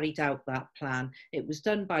they carried out that plan. It was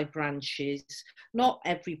done by branches, not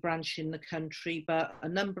every branch in the country, but a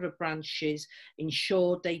number of branches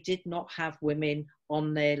ensured they did not have women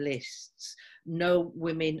on their lists. No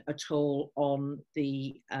women at all on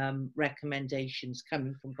the recommendations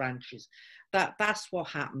coming from branches. That's what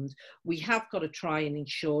happened. We have got to try and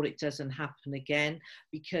ensure it doesn't happen again,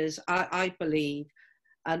 because I believe,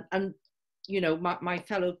 and you know, my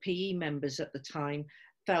fellow PE members at the time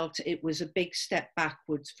felt it was a big step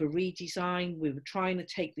backwards for redesign. We were trying to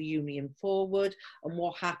take the union forward, and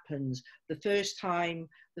what happens? The first election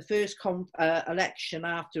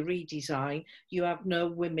after redesign, you have no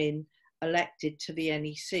women elected to the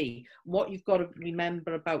NEC. What you've got to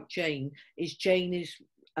remember about Jane is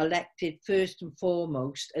elected first and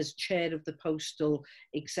foremost as chair of the postal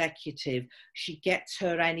executive. She gets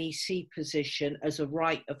her NEC position as a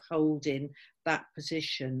right of holding that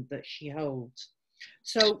position that she holds.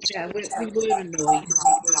 So yeah, we were annoyed and we were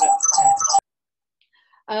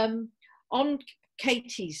upset. On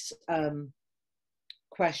Katie's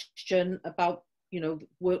question about, you know,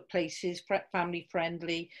 workplaces, family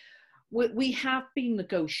friendly, we have been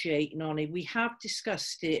negotiating on it. We have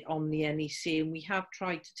discussed it on the NEC and we have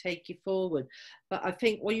tried to take it forward. But I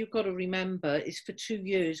think what you've got to remember is for 2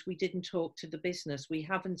 years, we didn't talk to the business. We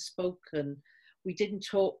haven't spoken. We didn't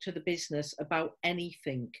talk to the business about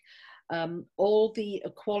anything. All the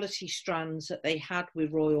equality strands that they had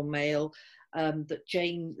with Royal Mail, that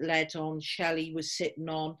Jane led on, Shelley was sitting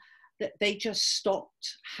on, that they just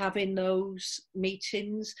stopped having those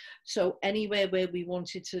meetings. So anywhere where we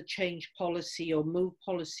wanted to change policy or move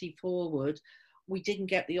policy forward, we didn't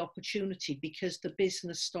get the opportunity because the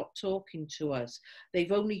business stopped talking to us.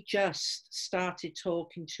 They've only just started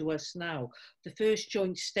talking to us now. The first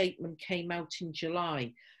joint statement came out in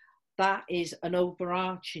July. That is an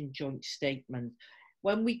overarching joint statement.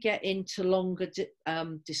 When we get into longer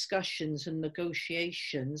discussions and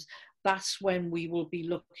negotiations, that's when we will be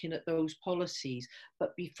looking at those policies.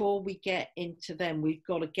 But before we get into them, we've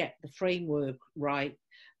got to get the framework right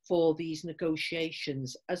for these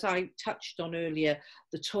negotiations. As I touched on earlier,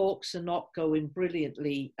 the talks are not going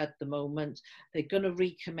brilliantly at the moment. They're going to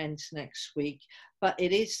recommence next week, but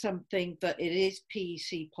it is something that it is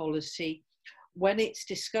PEC policy. When it's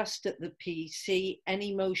discussed at the PEC,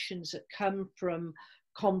 any motions that come from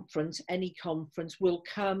conference, any conference, will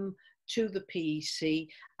come to the PEC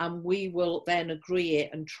and we will then agree it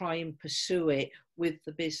and try and pursue it with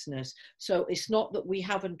the business. So it's not that we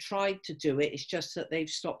haven't tried to do it, it's just that they've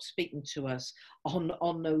stopped speaking to us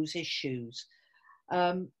on those issues.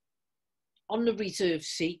 On the reserve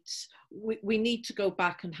seats, we need to go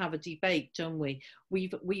back and have a debate, don't we?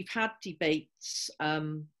 We've had debates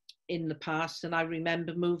in the past, and I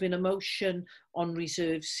remember moving a motion on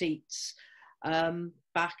reserve seats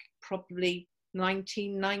back probably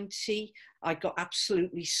 1990. I got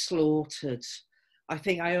absolutely slaughtered. I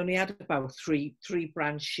think I only had about three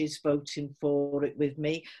branches voting for it with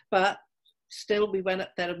me, but still we went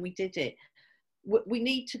up there and we did it. We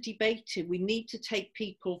need to debate it. We need to take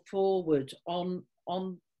people forward on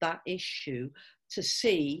that issue to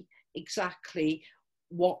see exactly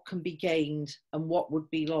what can be gained and what would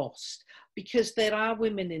be lost. Because there are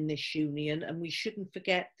women in this union, and we shouldn't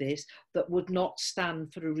forget this, that would not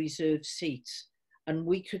stand for a reserved seat. And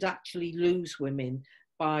we could actually lose women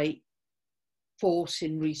by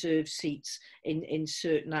forcing reserved seats in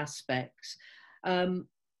certain aspects.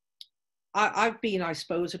 I've been, I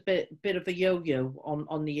suppose, a bit of a yo-yo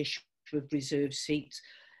on the issue of reserved seats.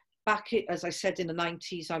 Back, as I said, in the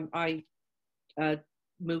 90s, I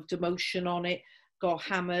moved a motion on it, got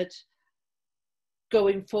hammered.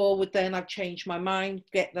 Going forward then, I've changed my mind,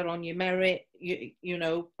 get there on your merit, you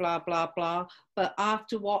know, blah, blah, blah. But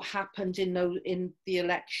after what happened in the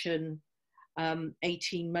election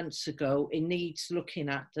 18 months ago, it needs looking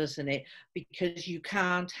at, doesn't it? Because you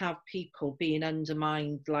can't have people being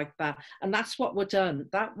undermined like that. And that's what we're done.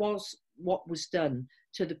 That was what was done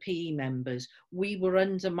to the PE members. We were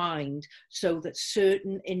undermined so that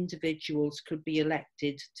certain individuals could be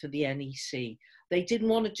elected to the NEC. They didn't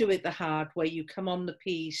want to do it the hard way. You come on the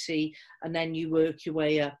PEC and then you work your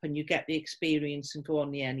way up and you get the experience and go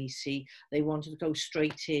on the NEC. They wanted to go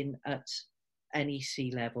straight in at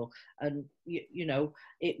NEC level. And, you know,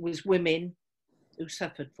 it was women who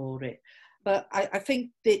suffered for it. But I think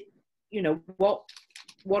that, you know, what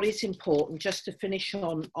is important, just to finish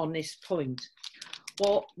on this point,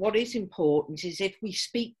 what is important is if we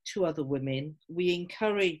speak to other women, we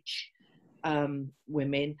encourage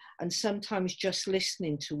women, and sometimes just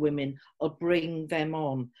listening to women will bring them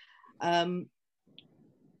on.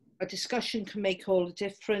 A discussion can make all the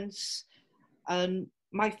difference. And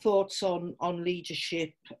my thoughts on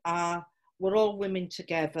leadership are, we're all women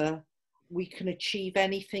together. We can achieve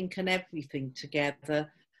anything and everything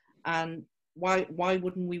together. And why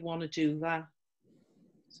wouldn't we want to do that?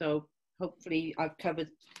 So hopefully I've covered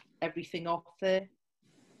everything off there.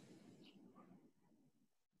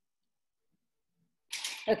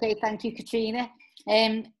 Okay, thank you, Katrina.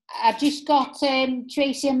 I've just got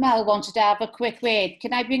Tracy and Mel wanted to have a quick word.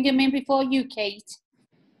 Can I bring them in before you, Kate?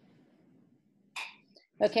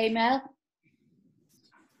 Okay, Mel?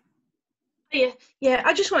 Yeah,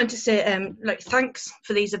 I just wanted to say, like, thanks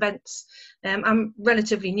for these events. I'm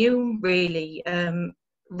relatively new, really,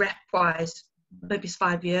 rep-wise. Maybe it's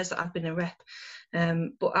 5 years that I've been a rep.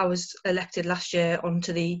 But I was elected last year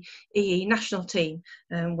onto the EE national team,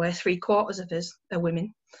 where 3/4 of us are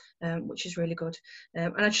women, which is really good.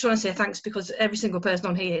 And I just want to say thanks, because every single person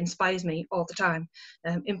on here inspires me all the time,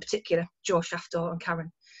 in particular, Jo Shaftor and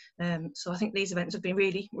Karen. So I think these events have been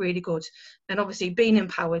really, really good. And obviously being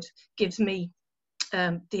empowered gives me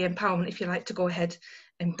the empowerment, if you like, to go ahead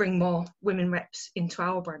and bring more women reps into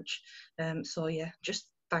our branch. So yeah, just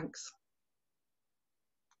thanks.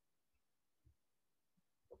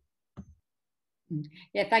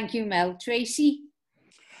 Yeah, thank you, Mel. Tracy?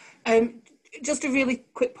 Just a really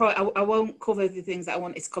quick point. I won't cover the things that I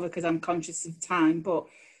wanted to cover because I'm conscious of time, but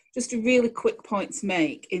just a really quick point to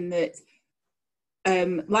make in that,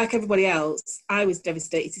 like everybody else, I was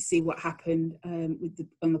devastated to see what happened with the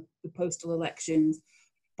postal elections.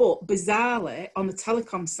 But bizarrely, on the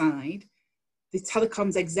telecom side, the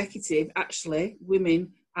telecoms executive, actually,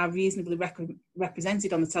 women are reasonably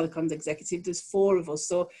represented on the telecoms executive. There's 4 of us.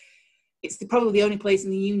 So it's probably the only place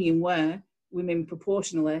in the union where women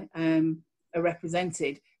proportionally are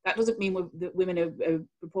represented. That doesn't mean that women are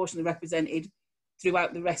proportionally represented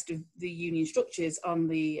throughout the rest of the union structures on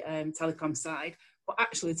the telecom side, but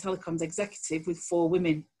actually the telecoms executive with 4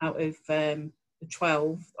 women out of the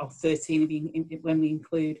 12 or 13 when we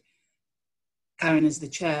include Karen as the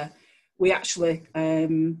chair, we actually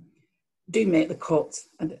do make the cut.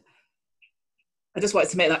 And I just wanted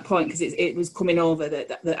to make that point because it was coming over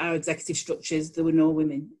that our executive structures, there were no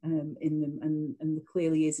women in them, and there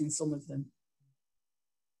clearly is in some of them.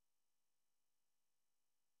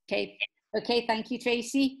 Okay, thank you,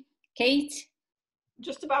 Tracy. Kate?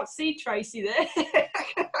 Just about to see Tracy there. Glad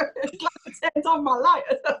I turned on my light.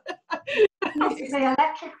 It's the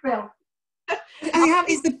electric bill.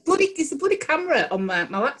 It's the bloody camera on my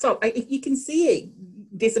laptop. You can see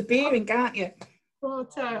it disappearing, can't you?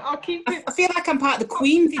 But I'll keep it. I feel like I'm part of the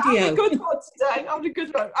Queen video. I'm a good one today. I'm a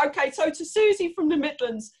good one. Okay, so to Susie from the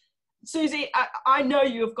Midlands. Susie, I know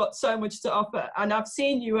you have got so much to offer, and I've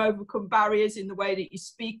seen you overcome barriers in the way that you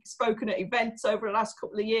spoken at events over the last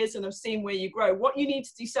couple of years, and I've seen where you grow. What you need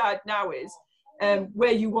to decide now is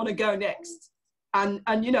where you want to go next, and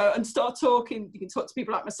you know, and start talking. You can talk to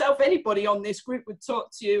people like myself. Anybody on this group would talk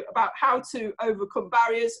to you about how to overcome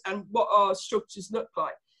barriers and what our structures look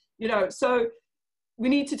like. You know, so we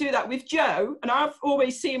need to do that with Jo, and I've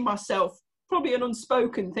always seen myself, probably an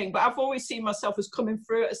unspoken thing, but I've always seen myself as coming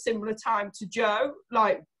through at a similar time to Jo,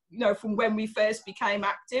 like, you know, from when we first became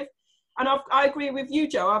active. And I agree with you,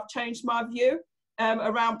 Jo. I've changed my view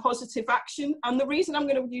around positive action. And the reason I'm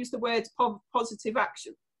going to use the word positive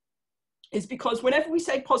action is because whenever we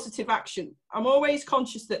say positive action, I'm always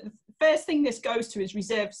conscious that the first thing this goes to is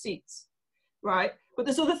reserved seats, right? But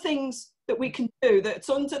there's other things that we can do that's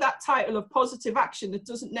under that title of positive action that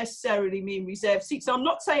doesn't necessarily mean reserved seats. So I'm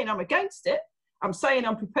not saying I'm against it. I'm saying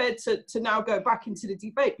I'm prepared to now go back into the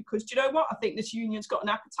debate, because do you know what? I think this union's got an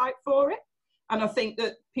appetite for it. And I think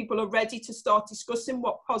that people are ready to start discussing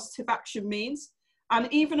what positive action means. And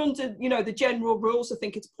even under, you know, the general rules, I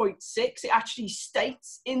think it's point 6, it actually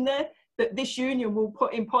states in there that this union will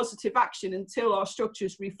put in positive action until our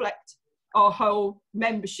structures reflect our whole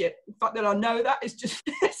membership. The fact that I know that is just,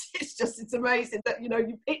 it's amazing that, you know,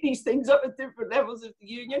 you pick these things up at different levels of the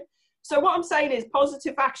union. So what I'm saying is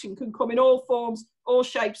positive action can come in all forms, all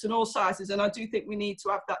shapes and all sizes. And I do think we need to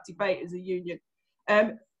have that debate as a union.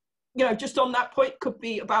 You know, just on that point, could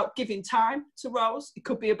be about giving time to roles. It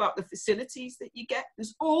could be about the facilities that you get.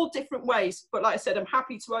 There's all different ways. But like I said, I'm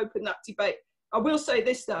happy to open that debate. I will say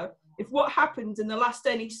this though, if what happened in the last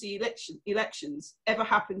NEC elections ever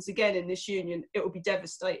happens again in this union, it will be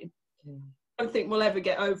devastating. I don't think we'll ever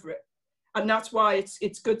get over it. And that's why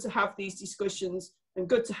it's good to have these discussions and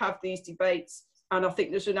good to have these debates. And I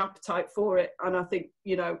think there's an appetite for it. And I think,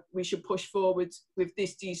 you know, we should push forward with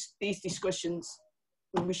these discussions.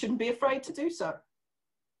 And we shouldn't be afraid to do so.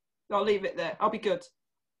 I'll leave it there. I'll be good.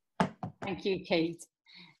 Thank you, Kate.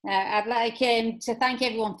 I'd like to thank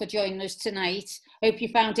everyone for joining us tonight. Hope you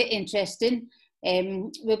found it interesting.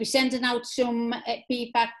 We'll be sending out some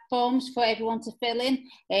feedback forms for everyone to fill in.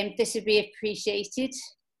 This would be appreciated.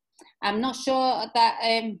 I'm not sure that,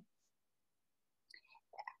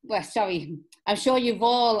 I'm sure you've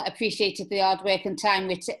all appreciated the hard work and time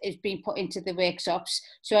which has been put into the workshops.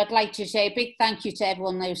 So I'd like to say a big thank you to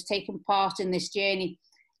everyone who's taken part in this journey,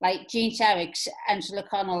 like Jean Sharricks, Angela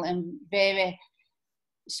Connell and Vera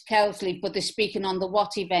Kelsley for the speaking on the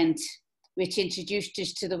WoT event, which introduced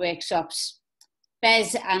us to the workshops.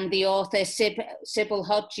 Bez and the author Sybil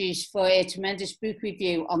Hodges for a tremendous book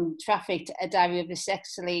review on Trafficked, A Diary of a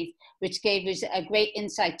Sex Slave, which gave us a great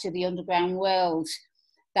insight to the underground world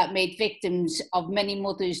that made victims of many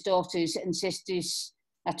mothers, daughters and sisters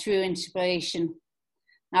a true inspiration.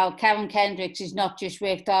 Now, Karen Kendricks has not just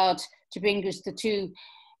worked hard to bring us the 2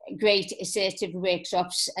 great assertive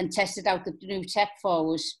workshops and tested out the new tech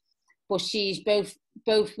for us, but she's both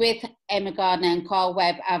both with Emma Gardner and Carl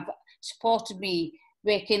Webb, have supported me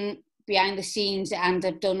working behind the scenes and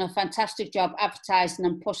have done a fantastic job advertising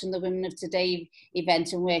and pushing the Women of Today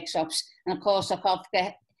events and workshops. And of course, I can't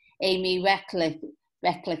forget Amy Recklick,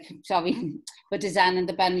 for designing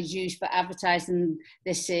the banners used for advertising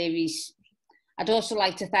this series. I'd also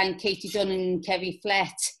like to thank Katie Dunn and Kerry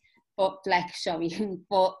Fleck for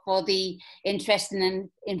the interesting and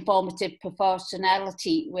informative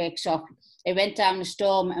proportionality workshop. It went down the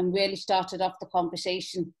storm and really started off the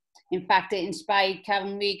conversation. In fact, it inspired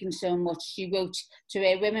Karen Regan so much. She wrote to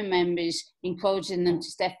her women members, encouraging them to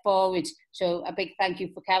step forward. So a big thank you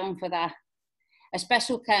for Karen for that. A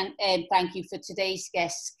special thank you for today's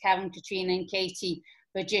guests, Karen, Katrina and Katie,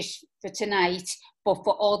 for tonight, but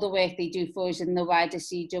for all the work they do for us in the wider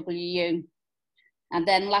CWU. And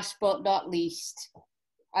then last but not least,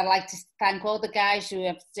 I'd like to thank all the guys who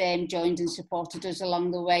have joined and supported us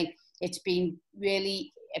along the way. It's been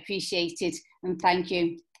really appreciated, and thank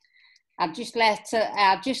you. I'll just let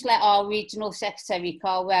our regional secretary,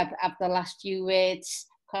 Carl Webb, have the last few words.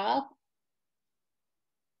 Carl?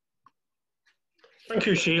 Thank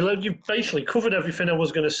you, Sheila. You've basically covered everything I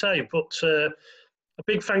was going to say, but a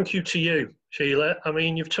big thank you to you, Sheila. I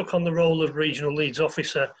mean, you've took on the role of Regional Leads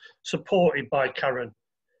Officer, supported by Karen,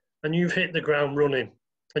 and you've hit the ground running,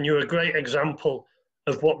 and you're a great example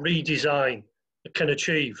of what redesign can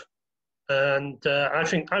achieve. And I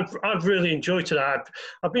think I've really enjoyed today.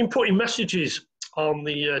 I've been putting messages on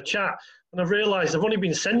the chat, and I've realised I've only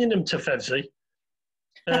been sending them to Fevzi.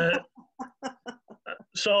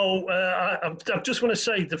 So I just want to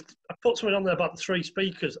say, I put something on there about the 3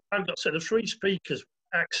 speakers. I've got to say the 3 speakers,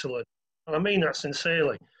 excellent. And I mean that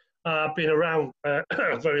sincerely. I've been around a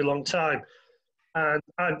very long time. And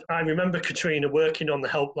I remember Katrina working on the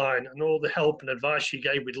helpline and all the help and advice she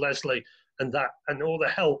gave with Leslie and all the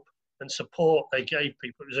help and support they gave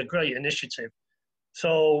people. It was a great initiative.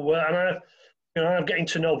 So, and I'm getting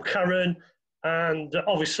to know Karen, and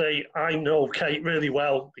obviously I know Kate really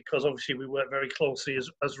well because obviously we work very closely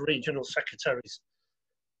as regional secretaries.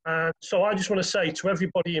 And so I just want to say to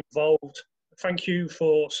everybody involved, thank you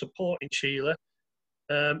for supporting Sheila.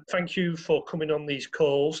 Thank you for coming on these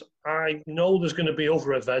calls. I know there's going to be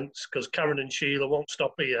other events because Karen and Sheila won't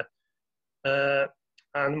stop here.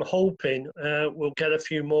 And I'm hoping we'll get a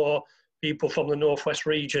few more people from the Northwest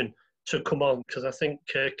region to come on, because I think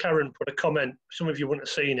Karen put a comment, some of you wouldn't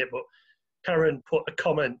have seen it, but Karen put a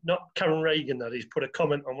comment, not Karen Regan that is, put a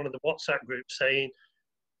comment on one of the WhatsApp groups saying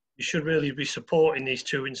you should really be supporting these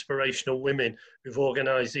 2 inspirational women who've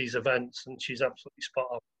organised these events, and she's absolutely spot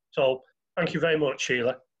on. So thank you very much,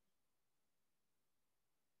 Sheila.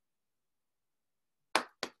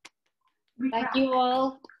 Thank you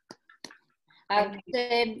all.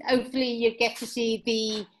 And hopefully you get to see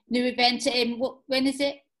the new event. When is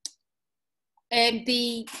it?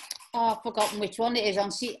 I've forgotten which one it is on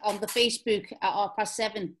the Facebook at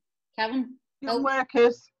 7:30. Karen? Young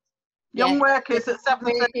Workers. Young Workers at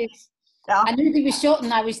 7:30. Yeah. I knew there was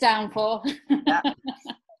something I was down for. Yeah.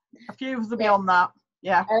 A few will be on that.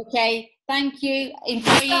 Yeah. Okay. Thank you.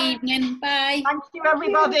 Enjoy your evening. Bye. Thank you,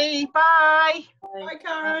 everybody. Bye. Bye,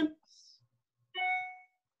 Karen.